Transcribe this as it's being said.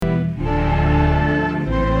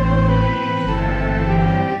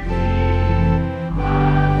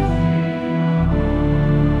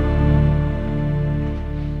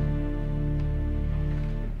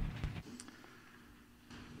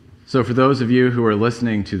So for those of you who are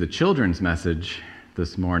listening to the children's message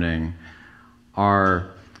this morning,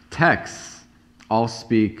 our texts all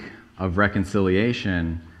speak of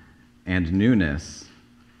reconciliation and newness.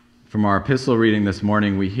 From our epistle reading this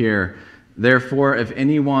morning, we hear, "Therefore, if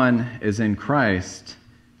anyone is in Christ,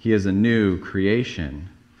 he is a new creation."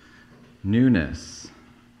 Newness.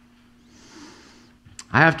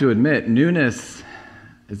 I have to admit, newness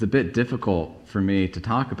is a bit difficult for me to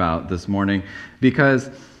talk about this morning because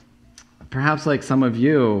perhaps like some of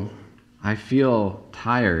you, I feel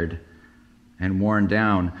tired and worn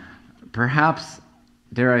down. Perhaps,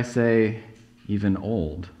 dare I say, even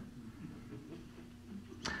old.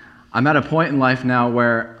 I'm at a point in life now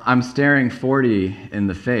where I'm staring 40 in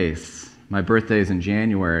the face. My birthday's in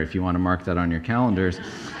January, if you want to mark that on your calendars.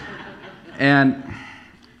 And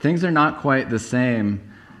things are not quite the same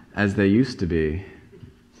as they used to be.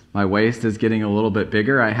 My waist is getting a little bit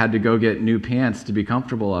bigger. I had to go get new pants to be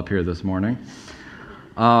comfortable up here this morning.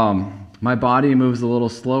 My body moves a little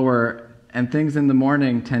slower, and things in the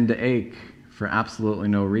morning tend to ache for absolutely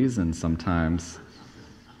no reason sometimes.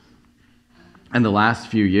 And the last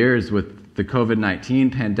few years with the COVID-19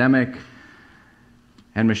 pandemic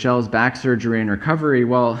and Michelle's back surgery and recovery,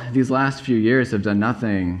 well, these last few years have done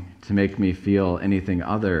nothing to make me feel anything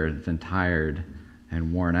other than tired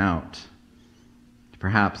and worn out.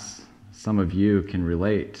 Perhaps some of you can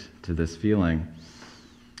relate to this feeling.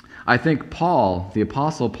 I think Paul, the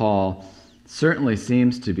Apostle Paul, certainly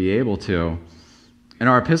seems to be able to. In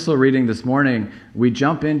our epistle reading this morning, we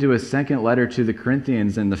jump into his second letter to the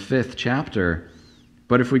Corinthians in the 5th chapter.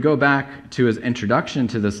 But if we go back to his introduction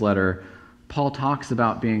to this letter, Paul talks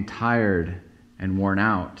about being tired and worn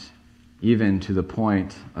out, even to the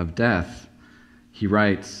point of death. He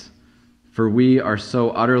writes, "For we are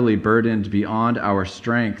so utterly burdened beyond our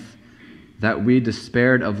strength that we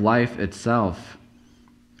despaired of life itself.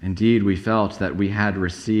 Indeed, we felt that we had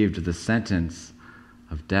received the sentence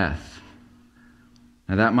of death."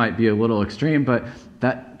 Now that might be a little extreme, but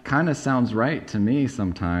that kind of sounds right to me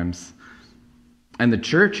sometimes. And the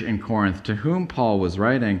church in Corinth, to whom Paul was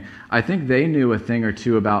writing, I think they knew a thing or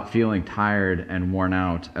two about feeling tired and worn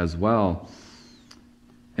out as well.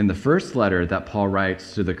 In the first letter that Paul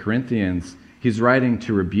writes to the Corinthians, he's writing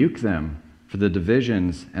to rebuke them for the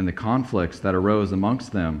divisions and the conflicts that arose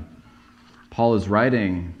amongst them. Paul is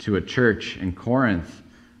writing to a church in Corinth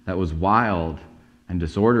that was wild and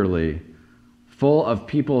disorderly, full of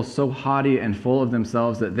people so haughty and full of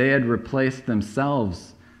themselves that they had replaced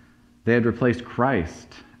themselves. They had replaced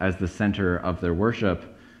Christ as the center of their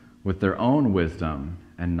worship with their own wisdom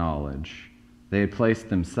and knowledge. They had placed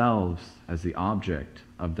themselves as the object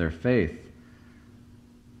of their faith.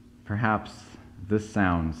 Perhaps this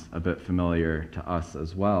sounds a bit familiar to us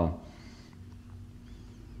as well.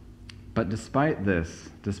 But despite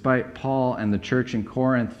this, despite Paul and the church in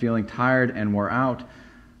Corinth feeling tired and wore out,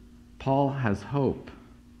 Paul has hope.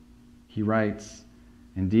 He writes,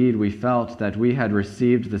 "Indeed, we felt that we had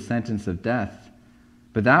received the sentence of death,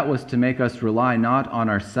 but that was to make us rely not on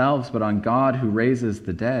ourselves, but on God who raises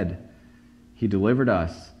the dead. He delivered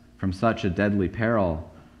us from such a deadly peril,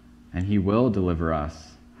 and he will deliver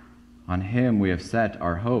us. On him we have set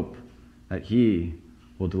our hope that he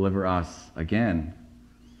will deliver us again."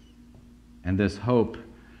 And this hope,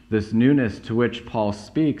 this newness to which Paul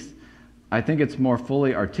speaks, I think it's more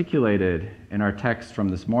fully articulated in our text from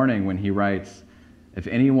this morning when he writes, "If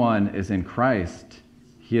anyone is in Christ,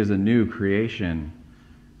 he is a new creation.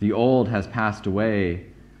 The old has passed away.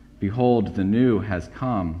 Behold, the new has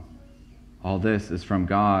come. All this is from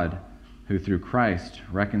God, who through Christ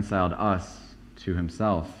reconciled us to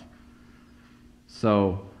himself."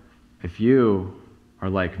 So, if you are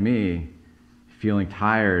like me, feeling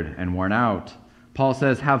tired and worn out, Paul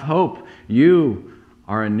says, have hope. You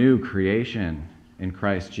are a new creation in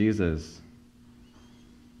Christ Jesus.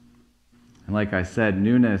 And like I said,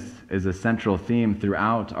 newness is a central theme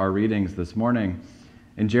throughout our readings this morning.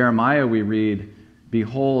 In Jeremiah we read,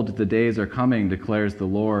 "Behold, the days are coming, declares the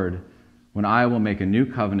Lord, when I will make a new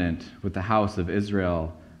covenant with the house of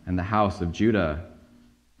Israel and the house of Judah,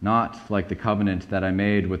 not like the covenant that I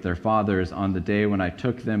made with their fathers on the day when I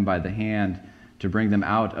took them by the hand to bring them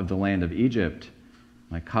out of the land of Egypt,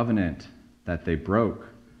 my covenant that they broke.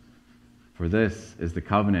 For this is the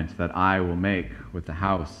covenant that I will make with the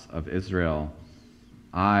house of Israel.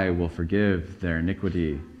 I will forgive their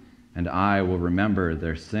iniquity, and I will remember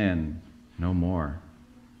their sin no more."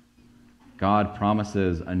 God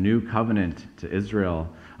promises a new covenant to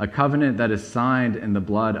Israel, a covenant that is signed in the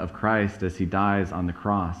blood of Christ as he dies on the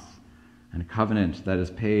cross, and a covenant that is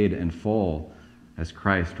paid in full as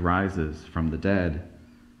Christ rises from the dead.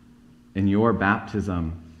 In your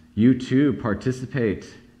baptism, You too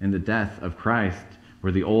participate in the death of Christ,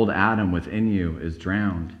 where the old Adam within you is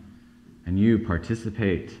drowned. And you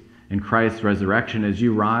participate in Christ's resurrection as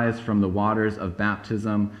you rise from the waters of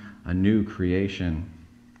baptism, a new creation.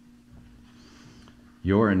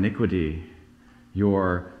 Your iniquity,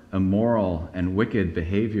 your immoral and wicked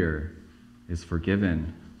behavior is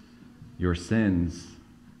forgiven, your sins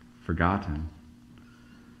forgotten.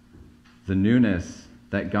 The newness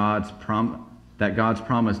that God's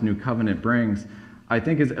promised new covenant brings, I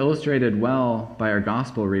think, is illustrated well by our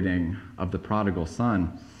gospel reading of the prodigal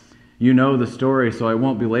son. You know the story, so I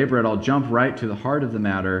won't belabor it. I'll jump right to the heart of the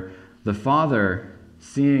matter. The father,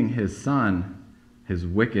 seeing his son, his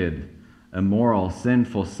wicked, immoral,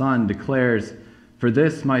 sinful son, declares, "For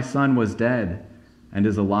this my son was dead and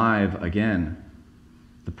is alive again."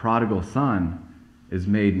 The prodigal son is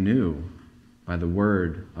made new by the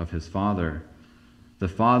word of his father. The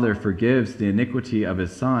father forgives the iniquity of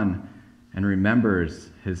his son and remembers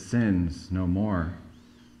his sins no more.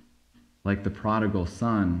 Like the prodigal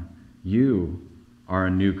son, you are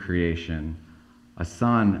a new creation, a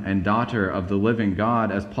son and daughter of the living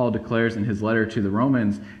God, as Paul declares in his letter to the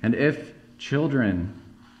Romans, and if children,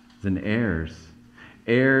 then heirs,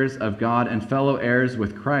 heirs of God and fellow heirs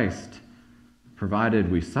with Christ, provided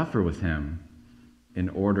we suffer with him, in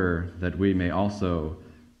order that we may also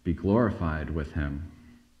be glorified with him.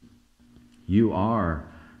 You are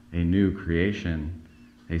a new creation,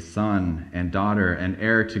 a son and daughter and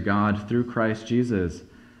heir to God through Christ Jesus.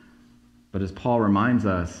 But as Paul reminds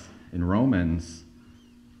us in Romans,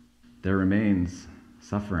 there remains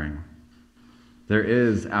suffering. There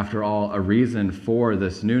is, after all, a reason for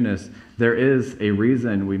this newness. There is a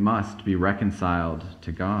reason we must be reconciled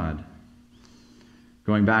to God.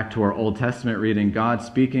 Going back to our Old Testament reading, God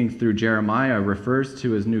speaking through Jeremiah refers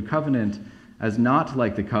to his new covenant as not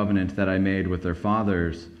like the covenant that I made with their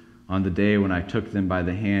fathers on the day when I took them by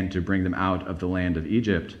the hand to bring them out of the land of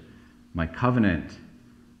Egypt, my covenant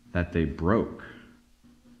that they broke.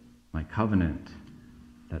 My covenant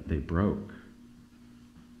that they broke.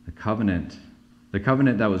 The covenant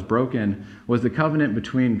that was broken was the covenant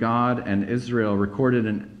between God and Israel, recorded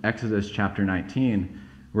in Exodus chapter 19,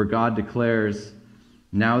 where God declares,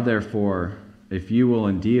 "Now therefore, if you will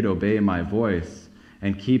indeed obey my voice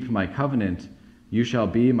and keep my covenant, you shall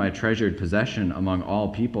be my treasured possession among all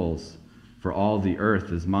peoples, for all the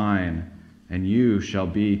earth is mine, and you shall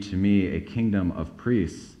be to me a kingdom of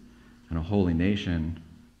priests and a holy nation."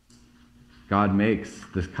 God makes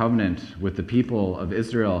this covenant with the people of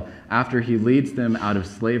Israel after he leads them out of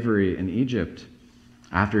slavery in Egypt,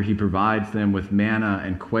 after he provides them with manna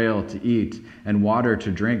and quail to eat and water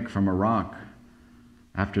to drink from a rock.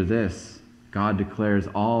 After this, God declares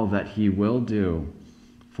all that he will do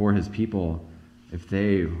for his people if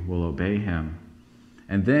they will obey him.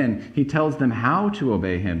 And then he tells them how to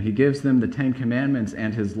obey him. He gives them the 10 Commandments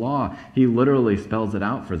and his law. He literally spells it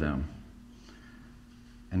out for them.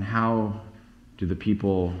 And how do the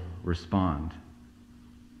people respond?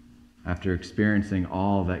 After experiencing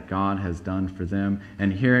all that God has done for them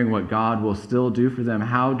and hearing what God will still do for them,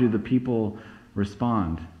 how do the people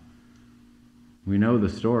respond? We know the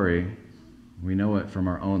story. We know it from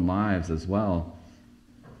our own lives as well.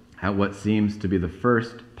 At what seems to be the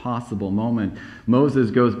first possible moment,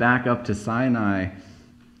 Moses goes back up to Sinai,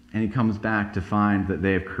 and he comes back to find that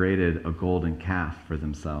they have created a golden calf for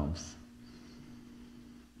themselves.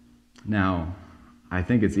 Now, I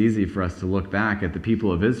think it's easy for us to look back at the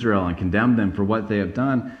people of Israel and condemn them for what they have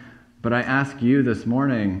done, but I ask you this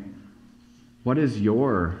morning, what is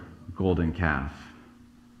your golden calf?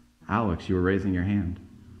 Alex, you were raising your hand.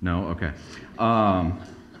 No? Okay.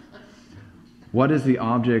 What is the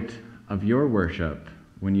object of your worship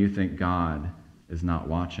when you think God is not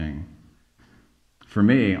watching? For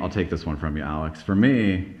me, I'll take this one from you, Alex. For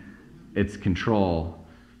me, it's control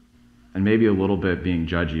and maybe a little bit being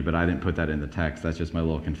judgy, but I didn't put that in the text. That's just my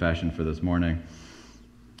little confession for this morning.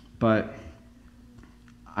 But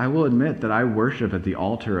I will admit that I worship at the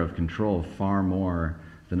altar of control far more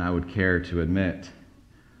than I would care to admit.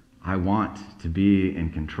 I want to be in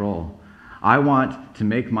control. I want to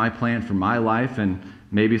make my plan for my life and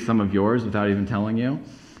maybe some of yours without even telling you.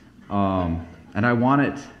 And I want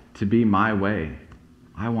it to be my way.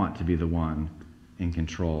 I want to be the one in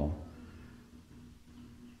control.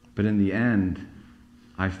 But in the end,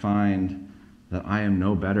 I find that I am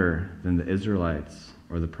no better than the Israelites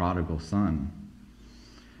or the prodigal son.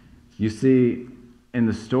 You see, in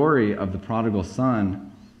the story of the prodigal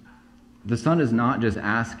son, the son is not just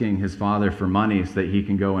asking his father for money so that he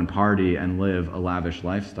can go and party and live a lavish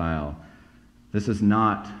lifestyle. This is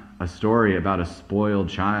not a story about a spoiled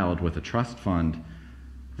child with a trust fund.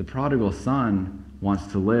 The prodigal son wants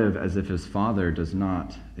to live as if his father does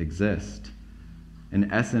not exist.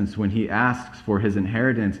 In essence, when he asks for his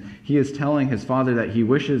inheritance, he is telling his father that he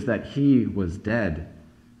wishes that he was dead.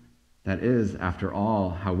 That is, after all,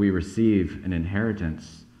 how we receive an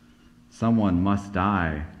inheritance. Someone must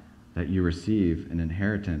die that you receive an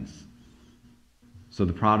inheritance. So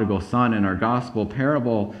the prodigal son in our gospel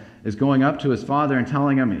parable is going up to his father and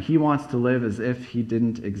telling him he wants to live as if he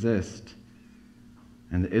didn't exist.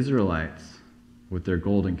 And the Israelites, with their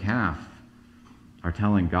golden calf, are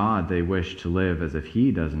telling God they wish to live as if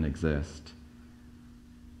he doesn't exist.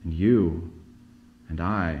 And you and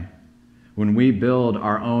I, when we build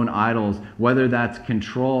our own idols, whether that's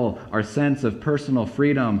control, our sense of personal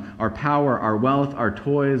freedom, our power, our wealth, our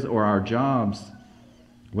toys, or our jobs,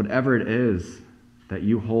 whatever it is that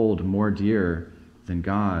you hold more dear than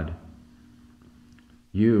God,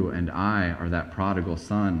 you and I are that prodigal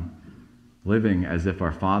son, living as if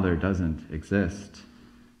our father doesn't exist.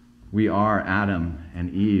 We are Adam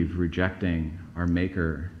and Eve rejecting our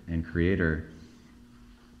maker and creator.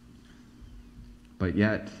 But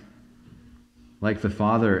yet, like the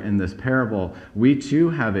father in this parable, we too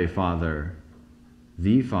have a father,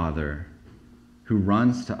 the Father, who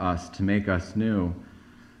runs to us to make us new.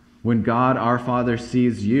 When God, our Father,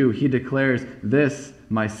 sees you, he declares, "This,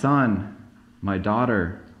 my son, my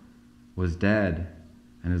daughter, was dead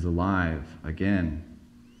and is alive again."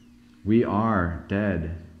 We are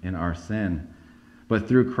dead in our sin, but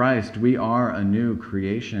through Christ we are a new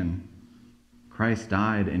creation. Christ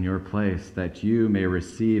died in your place that you may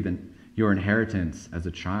receive your inheritance as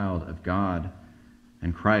a child of God,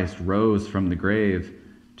 and Christ rose from the grave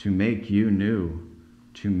to make you new,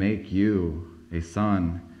 to make you a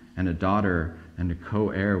son and a daughter and a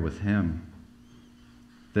co-heir with him.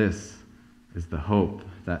 This is the hope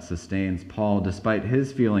that sustains Paul despite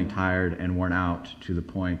his feeling tired and worn out to the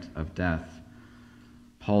point of death.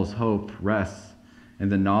 Paul's hope rests in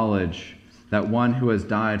the knowledge that one who has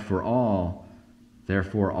died for all,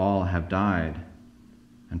 therefore all have died.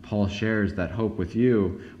 And Paul shares that hope with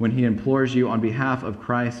you when he implores you on behalf of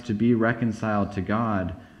Christ to be reconciled to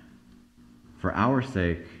God for our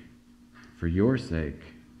sake, for your sake.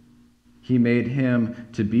 He made him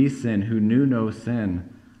to be sin who knew no sin,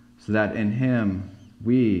 so that in him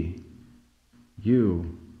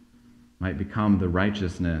you might become the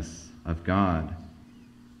righteousness of God.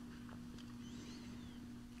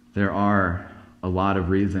 There are a lot of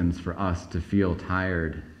reasons for us to feel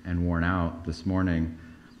tired and worn out this morning.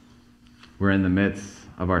 We're in the midst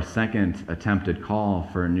of our second attempted call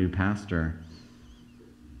for a new pastor.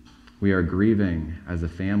 We are grieving as a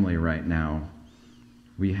family right now.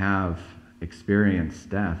 We have experienced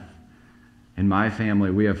death. In my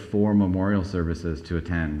family, we have 4 memorial services to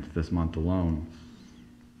attend this month alone.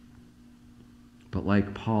 But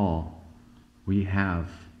like Paul, we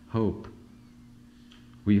have hope.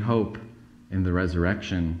 We hope in the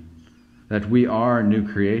resurrection, that we are new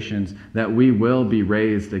creations, that we will be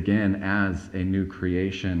raised again as a new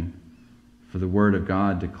creation. For the word of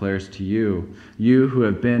God declares to you, you who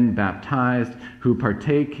have been baptized, who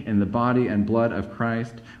partake in the body and blood of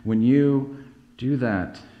Christ, when you do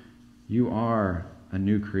that, you are a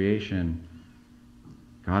new creation.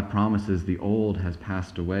 God promises the old has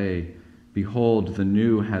passed away. Behold, the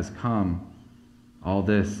new has come. All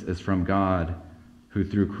this is from God, who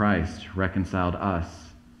through Christ reconciled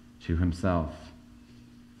us to himself.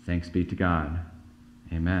 Thanks be to God.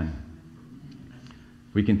 Amen.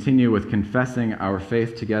 We continue with confessing our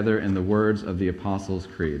faith together in the words of the Apostles'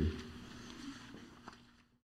 Creed.